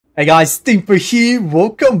Hey guys, Stimper here.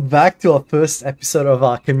 Welcome back to our first episode of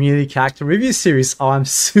our community character review series. I'm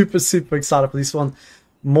super excited for this one,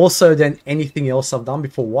 more so than anything else I've done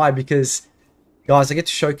before. Why? Because guys, I get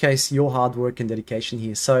to showcase your hard work and dedication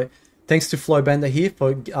here. So thanks to Floughbender here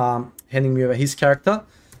for handing me over his character.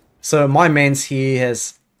 So my man's here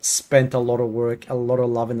has spent a lot of work, a lot of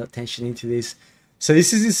love and attention into this. So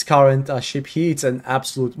this is his current ship here. It's an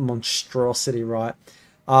absolute monstrosity, right?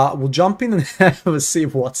 We'll jump in and have a see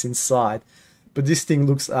what's inside. But this thing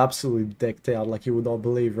looks absolutely decked out, like you would all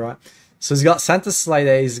believe, right? So he's got Santa's sleigh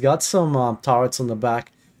there. He's got some turrets on the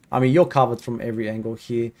back. I mean, you're covered from every angle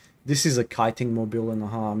here. This is a kiting mobile and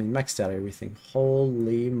I mean, maxed out everything.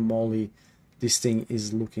 Holy moly. This thing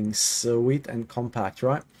is looking sweet and compact,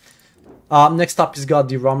 right? Next up, he's got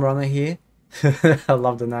the Rum Runner here. I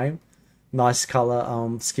love the name. Nice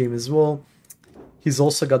color scheme as well. He's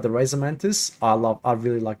also got the Razor Mantis. I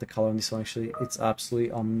really like the color on this one, actually. It's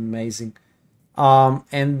absolutely amazing.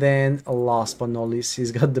 And then last but not least,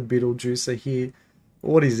 he's got the Beetlejuicer here.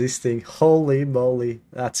 What is this thing? Holy moly,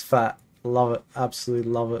 that's fat. Love it,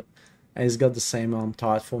 absolutely love it. And he's got the same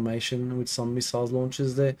turret formation with some missiles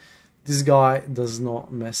launchers there. This guy does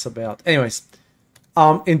not mess about. Anyways,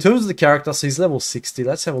 in terms of the character, so he's level 60.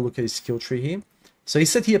 Let's have a look at his skill tree here. So he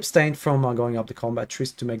said he abstained from going up the combat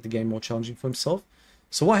trees to make the game more challenging for himself.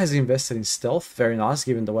 So why has he invested in stealth? Very nice,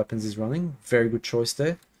 given the weapons he's running. Very good choice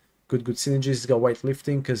there. Good synergies. He's got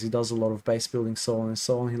weightlifting because he does a lot of base building, so on and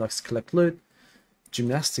so on. He likes to collect loot.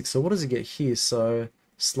 Gymnastics. So what does he get here? So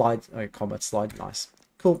slide, combat slide. Nice.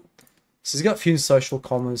 Cool. So he's got few social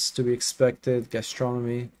commas to be expected.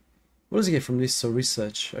 Gastronomy. What does he get from this? So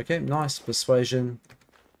research. Okay, nice. Persuasion.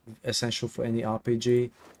 Essential for any RPG.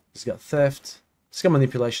 He's got theft. He's got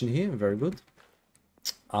manipulation here. Very good.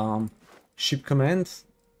 Ship command.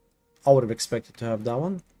 I would have expected to have that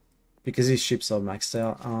one because his ships are maxed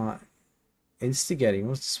out. Instigating.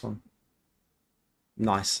 What's this one?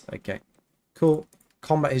 Nice. Okay. Cool.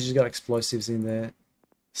 Combat. He's just got explosives in there.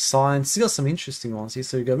 Science. He's got some interesting ones here.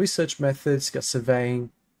 So you got research methods. You got surveying.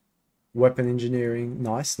 Weapon engineering.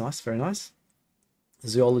 Nice. Very nice.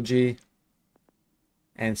 Zoology.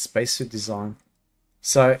 And spacesuit design.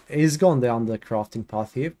 So he's gone down the crafting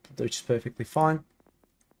path here, which is perfectly fine.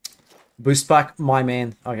 Boost pack, my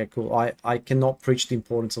man. Okay, cool. I cannot preach the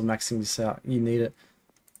importance of maxing this out. You need it.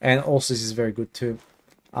 And also this is very good too.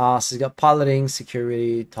 So he's got piloting,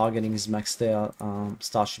 security, targeting is maxed out.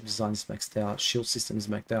 Starship design is maxed out. Shield system is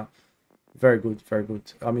maxed out. Very good.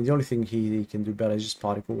 I mean, the only thing he can do better is just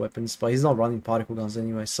particle weapons. But he's not running particle guns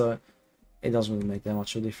anyway, so it doesn't really make that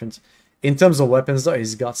much of a difference. In terms of weapons though,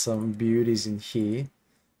 he's got some beauties in here.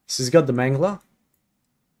 So he's got the Mangler.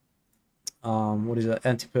 What is it?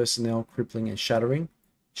 Anti-personnel, crippling, and shattering.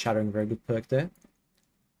 Shattering, very good perk there.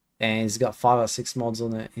 And he's got 5 out of 6 mods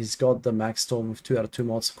on it. He's got the Max Storm with 2 out of 2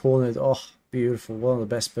 mods. Cornered, oh, beautiful. One of the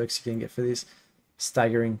best perks you can get for this.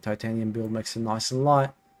 Staggering, titanium build makes it nice and light.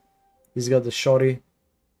 He's got the Shoddy.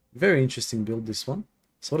 Very interesting build, this one.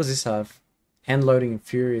 So what does this have? Hand loading and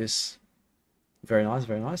furious. Very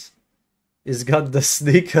nice. He's got the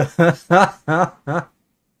sneaker.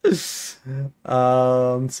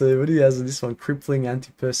 So what he has in this one? Crippling,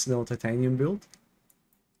 anti-personnel, titanium build.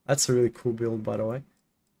 That's a really cool build, by the way.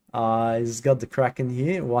 He's got the Kraken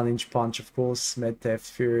here, 1-inch punch, of course, med theft,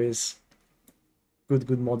 furious. Good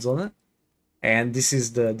mods on it. And this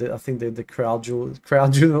is the I think the crowd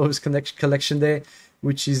jewels collection there,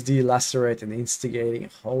 which is the lacerate and instigating.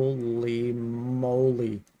 Holy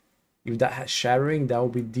moly! If that has shattering, that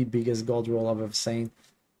would be the biggest god roll I've ever seen.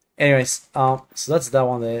 Anyways, so that's that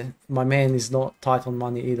one there. My man is not tight on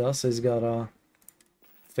money either, so he's got a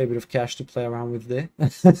fair bit of cash to play around with there.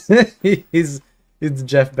 he's the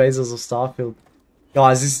Jeff Bezos of Starfield.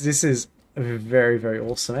 Guys, this is very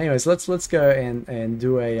awesome. Anyways, let's go and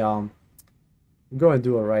do a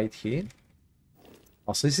do a raid here.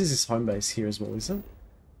 Oh, so this is his home base here as well, is it?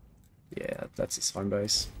 Yeah, that's his home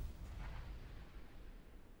base.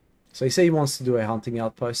 So he said he wants to do a hunting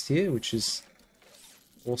outpost here, which is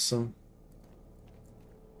awesome.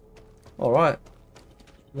 Alright.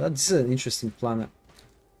 This is an interesting planet.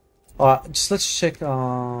 Alright, just let's check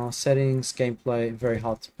settings, gameplay, very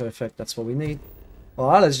hard to perfect, that's what we need.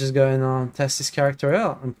 Alright, let's just go and test this character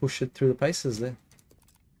out and push it through the paces there.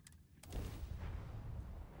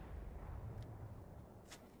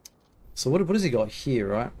 So what has he got here,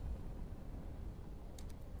 right?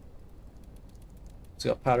 He's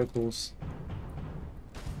got particles.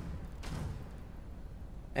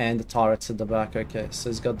 And the turrets at the back. Okay, so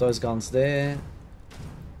he's got those guns there.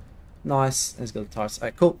 Nice. And he's got the turrets.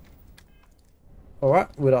 Alright, cool.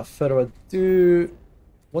 Alright, without further ado,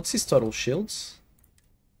 what's his total shields?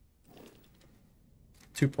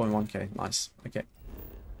 2.1k. Nice. Okay.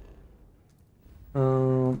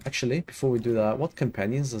 Actually, before we do that, what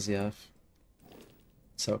companions does he have?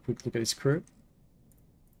 Let's have a quick look at his crew.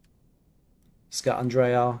 He's got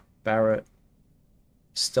Andrea, Barrett,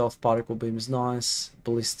 stealth particle beam is nice,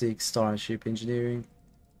 ballistic, star and ship engineering.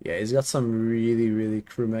 Yeah, he's got some really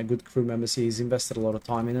good crew members here. He's invested a lot of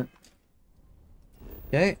time in it.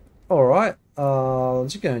 Okay, alright.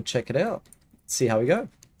 Let's just go and check it out. See how we go.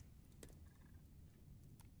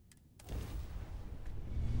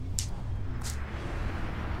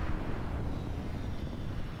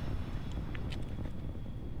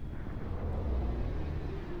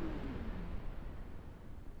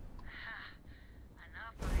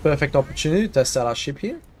 Perfect opportunity to test out our ship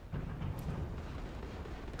here.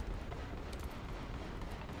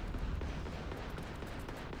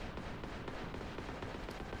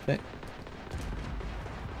 Okay.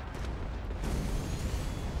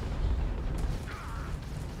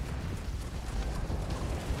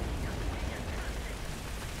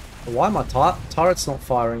 Why am my turret's not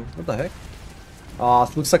firing? What the heck? Ah,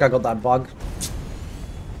 it looks like I got that bug.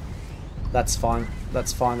 That's fine.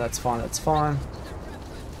 That's fine. That's fine. That's fine.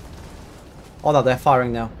 Oh no, they're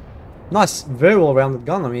firing now. Nice, very well-rounded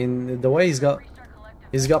gun. I mean, the way he's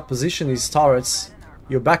got position, his turrets,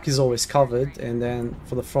 your back is always covered, and then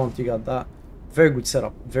for the front you got that. Very good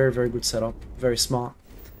setup. Very good setup. Very smart.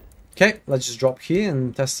 Okay, let's just drop here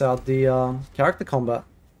and test out the character combat.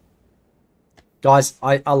 Guys,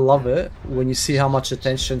 I love it when you see how much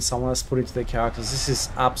attention someone has put into their characters. This is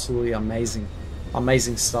absolutely amazing.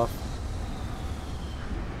 Amazing stuff.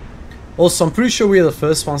 Also, I'm pretty sure we're the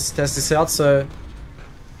first ones to test this out, so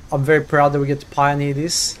I'm very proud that we get to pioneer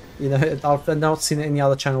this. You know, I've not seen any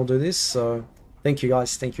other channel do this, so thank you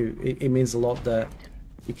guys, thank you. It means a lot that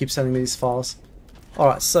you keep sending me these files.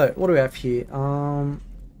 Alright, so what do we have here? No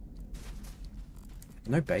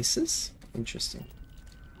bases? Interesting.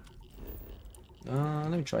 Let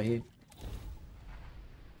me try here.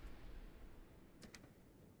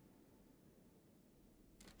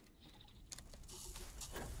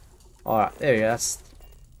 Alright, there you go.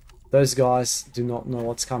 Those guys do not know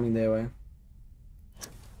what's coming their way.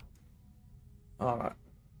 Alright.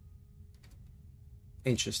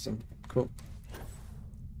 Interesting. Cool.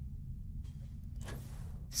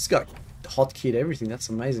 He's got hotkeyed everything. That's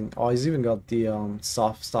amazing. Oh, he's even got the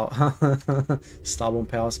starborn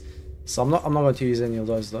powers. So I'm not going to use any of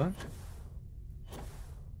those though.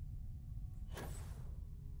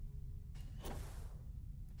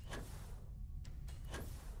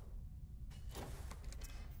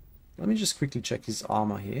 Let me just quickly check his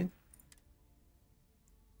armor here.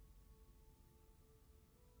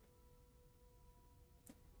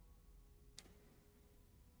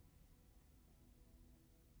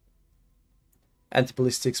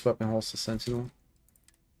 Anti-ballistics, weapon holster, sentinel.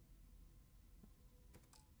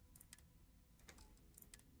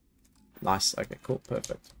 Nice. Okay, cool.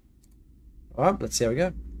 Perfect. Alright, let's see how we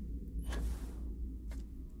go.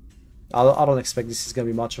 I don't expect this is going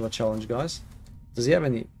to be much of a challenge, guys. Does he have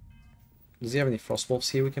any frost wolves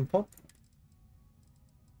here we can pop?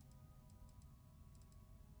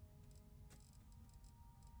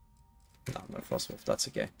 No, no frost wolf. That's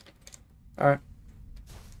okay. Alright.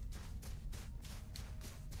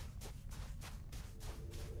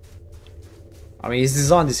 I mean, he's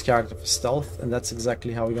designed this character for stealth, and that's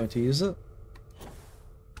exactly how we're going to use it.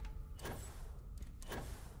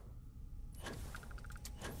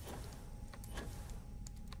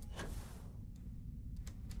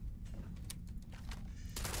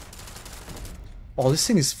 Oh, this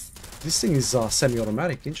thing is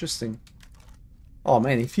semi-automatic. Interesting. Oh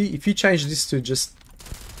man, if you change this to just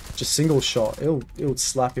single shot, it would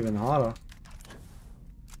slap even harder.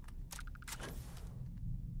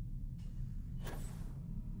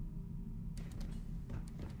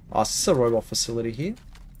 Oh, this is a robot facility here.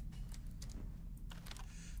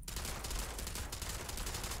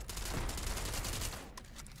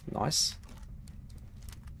 Nice.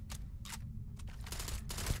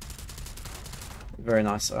 Very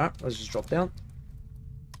nice. Alright, let's just drop down.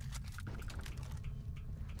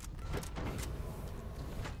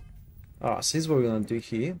 Alright, so here's what we're going to do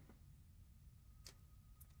here.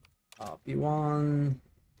 B1,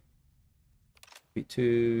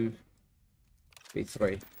 B2,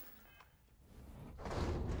 B3.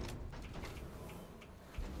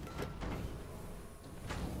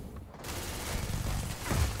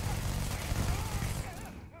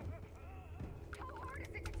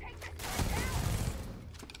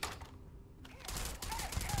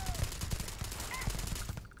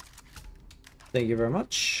 Thank you very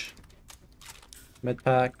much.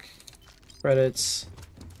 Medpack, credits.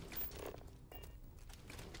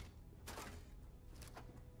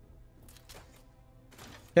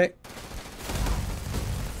 Okay.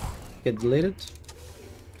 Get deleted.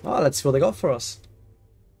 Oh, let's see what they got for us.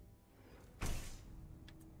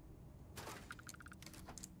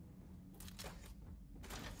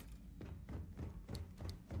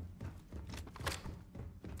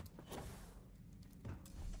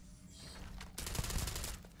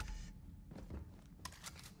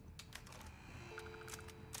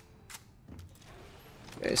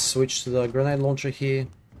 Okay, switch to the grenade launcher here.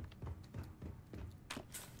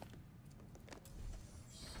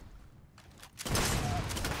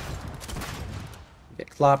 Get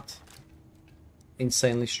clapped.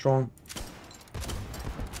 Insanely strong.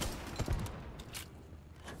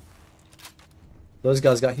 Those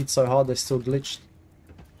guys got hit so hard they're still glitched.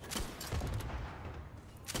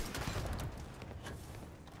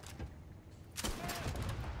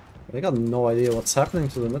 They got no idea what's happening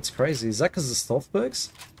to them. That's crazy. Is that because of the stealth perks?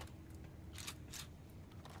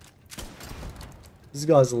 These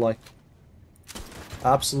guys are like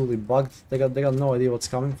absolutely bugged. They got no idea what's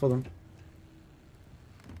coming for them.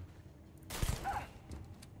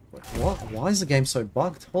 Wait, what? Why is the game so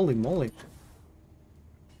bugged? Holy moly.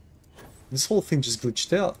 This whole thing just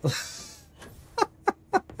glitched out.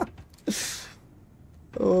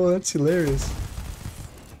 Oh, that's hilarious.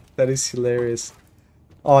 That is hilarious.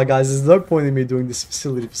 Oh, guys, there's no point in me doing this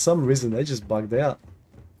facility. For some reason, they just bugged out.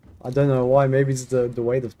 I don't know why. Maybe it's the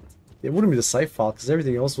way the... It wouldn't be the save file, because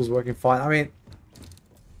everything else was working fine. I mean...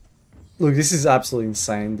 Look, this is absolutely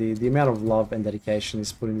insane. The amount of love and dedication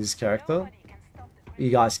is put in this character.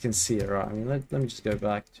 You guys can see it, right? I mean, let me just go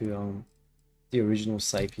back to the original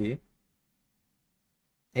save here.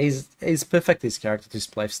 He's perfect, this character, to his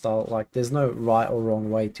play style. Like, there's no right or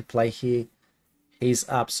wrong way to play here. He's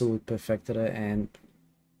absolutely perfect at it, and...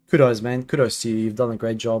 Kudos, man. Kudos to you. You've done a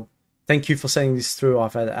great job. Thank you for sending this through.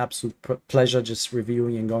 I've had absolute pleasure just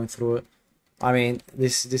reviewing and going through it. I mean,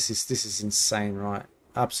 this is insane, right?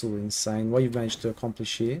 Absolutely insane. What you've managed to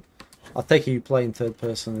accomplish here. I'll take it you play in third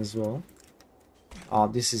person as well. Oh,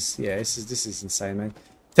 this is insane, man.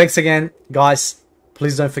 Thanks again, guys.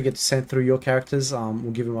 Please don't forget to send through your characters.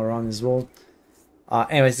 We'll give them a run as well.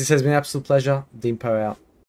 Anyways, this has been an absolute pleasure. Dimpo out.